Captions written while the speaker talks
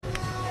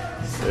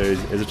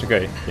Is it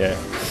okay? Yeah.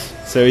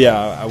 So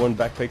yeah, I went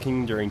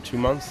backpacking during 2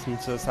 months in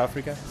South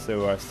Africa.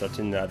 So I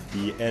started at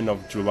the end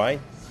of July.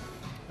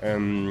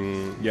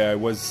 Yeah, it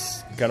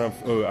was kind of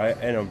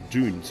end of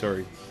June.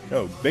 Sorry,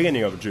 no,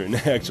 beginning of June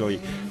actually.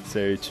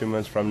 So 2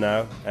 months from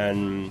now,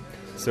 and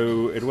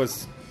so it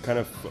was kind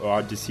of a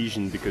hard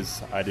decision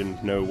because I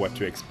didn't know what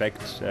to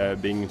expect.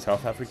 Being in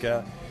South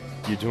Africa,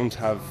 you don't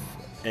have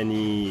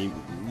any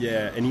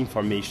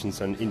information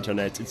on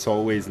internet. It's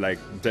always like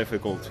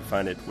difficult to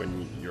find it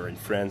when you're in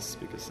France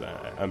because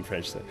I'm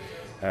French. So,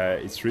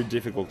 it's really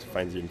difficult to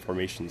find the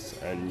informations,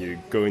 and you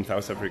go in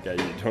South Africa,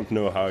 you don't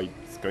know how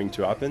it's going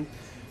to happen.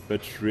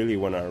 But really,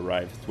 when I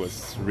arrived, it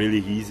was really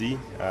easy.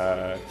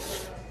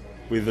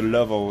 With the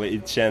level,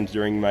 it changed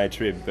during my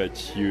trip,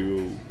 but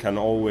you can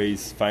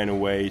always find a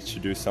way to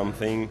do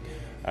something.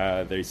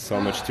 There is so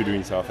much to do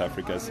in South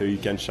Africa, so you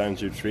can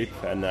change your trip.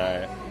 And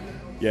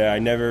I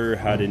never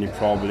had any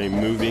problem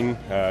moving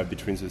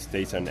between the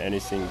states and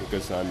anything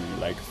because I'm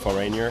like a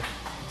foreigner.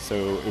 So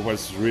it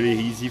was really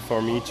easy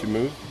for me to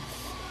move.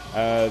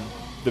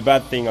 The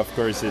bad thing, of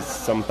course, is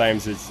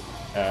sometimes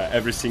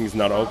everything is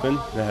not open.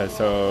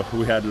 So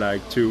we had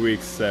like 2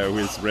 weeks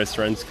with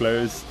restaurants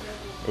closed.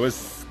 It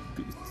was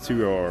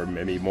 2 or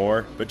maybe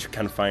more, but you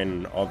can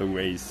find other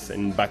ways.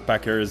 And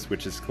backpackers,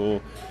 which is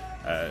cool,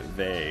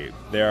 they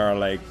are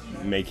like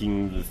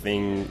making the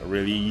thing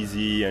really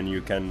easy, and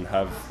you can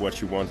have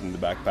what you want in the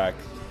backpack.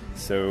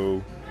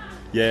 So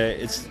yeah,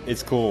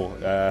 it's cool.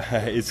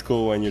 It's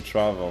cool when you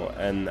travel,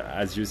 and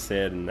as you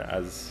said, and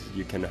as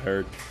you can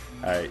hear,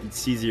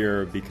 it's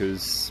easier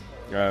because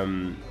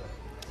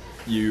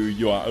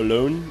you are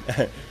alone.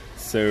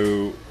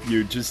 So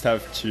you just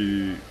have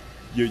to.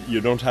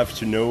 You don't have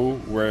to know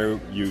where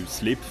you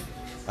sleep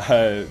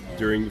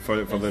during for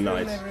the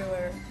night.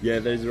 Everywhere. Yeah,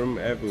 there's room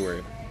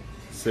everywhere.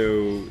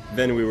 So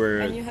then we were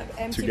And you have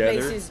empty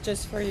together. places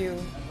just for you.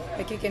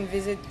 Like you can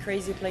visit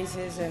crazy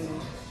places and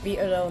be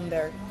alone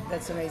there.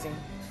 That's amazing.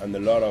 And a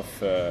lot of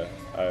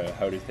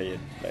how do you say it,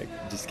 like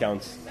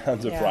discounts on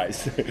the Yeah.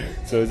 price.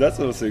 So that's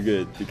also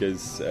good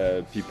because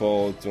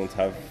people don't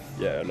have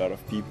a lot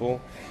of people,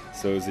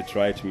 so they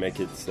try to make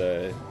it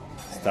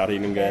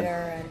starting again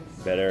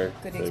better.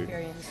 Good So,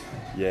 experience.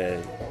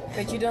 yeah,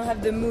 But you don't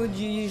have the mood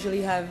you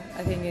usually have,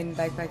 I think, in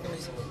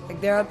backpackers. Like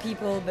there are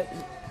people, but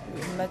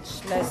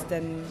much less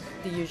than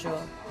the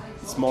usual.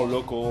 it's more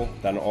local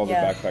than all the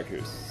Yeah.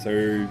 backpackers.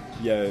 So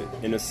yeah,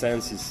 in a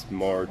sense, it's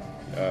more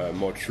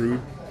true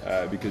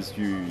because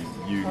you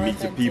More meet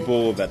the authentic.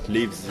 people that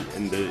lives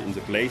in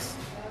the place.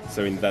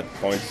 So in that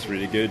point, it's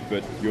really good.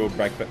 But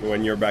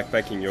when you're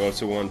backpacking, you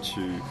also want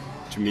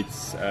to meet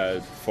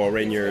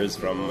foreigners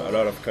from a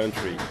lot of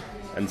country,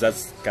 and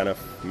that's kind of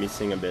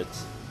missing a bit,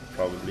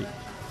 probably.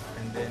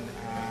 And then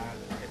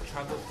a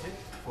travel tip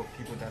for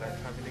people that are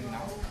traveling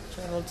now.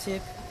 Travel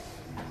tip.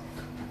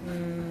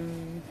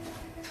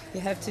 You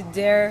have to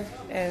dare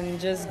and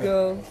just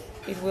go.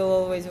 It will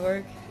always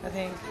work, I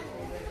think.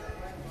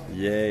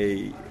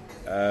 Yay,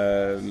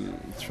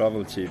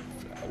 travel tip.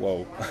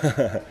 Wow.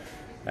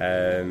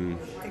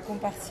 Tes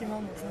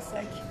compartiments dans un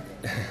sac.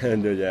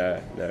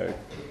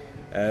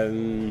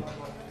 No.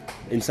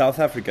 In South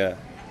Africa,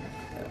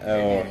 or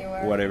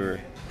anywhere. whatever.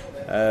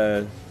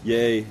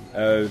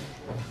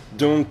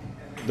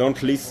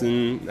 Don't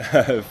listen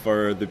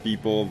for the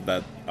people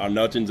that are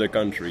not in the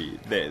country.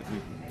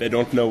 They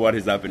don't know what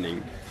is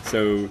happening.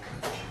 So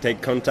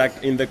take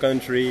contact in the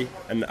country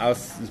and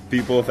ask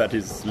people that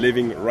is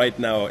living right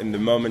now in the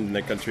moment in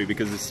the country,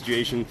 because the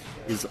situation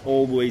is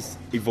always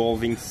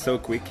evolving so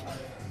quick.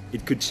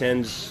 It could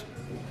change,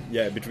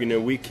 between a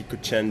week it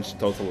could change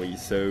totally.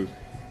 So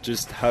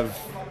just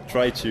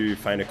try to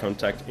find a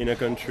contact in a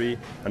country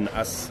and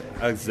ask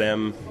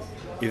them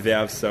if they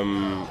have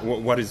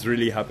what is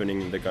really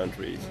happening in the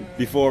country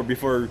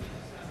before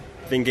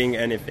thinking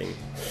anything.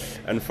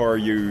 And for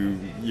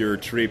your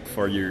trip,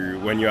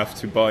 when you have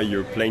to buy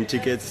your plane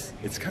tickets,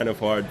 it's kind of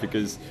hard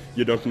because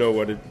you don't know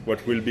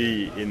what will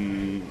be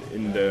in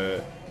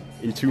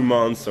 2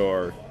 months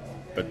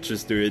but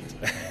just do it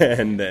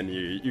and then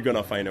you're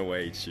gonna find a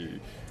way to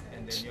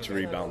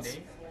rebound.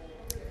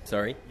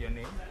 Sorry? Your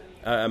name?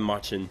 I'm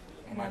Martin.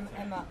 And I'm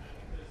Emma.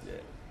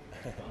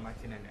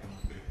 Martin and Emma.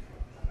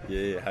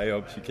 Yeah, I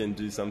hope you can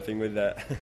do something with that.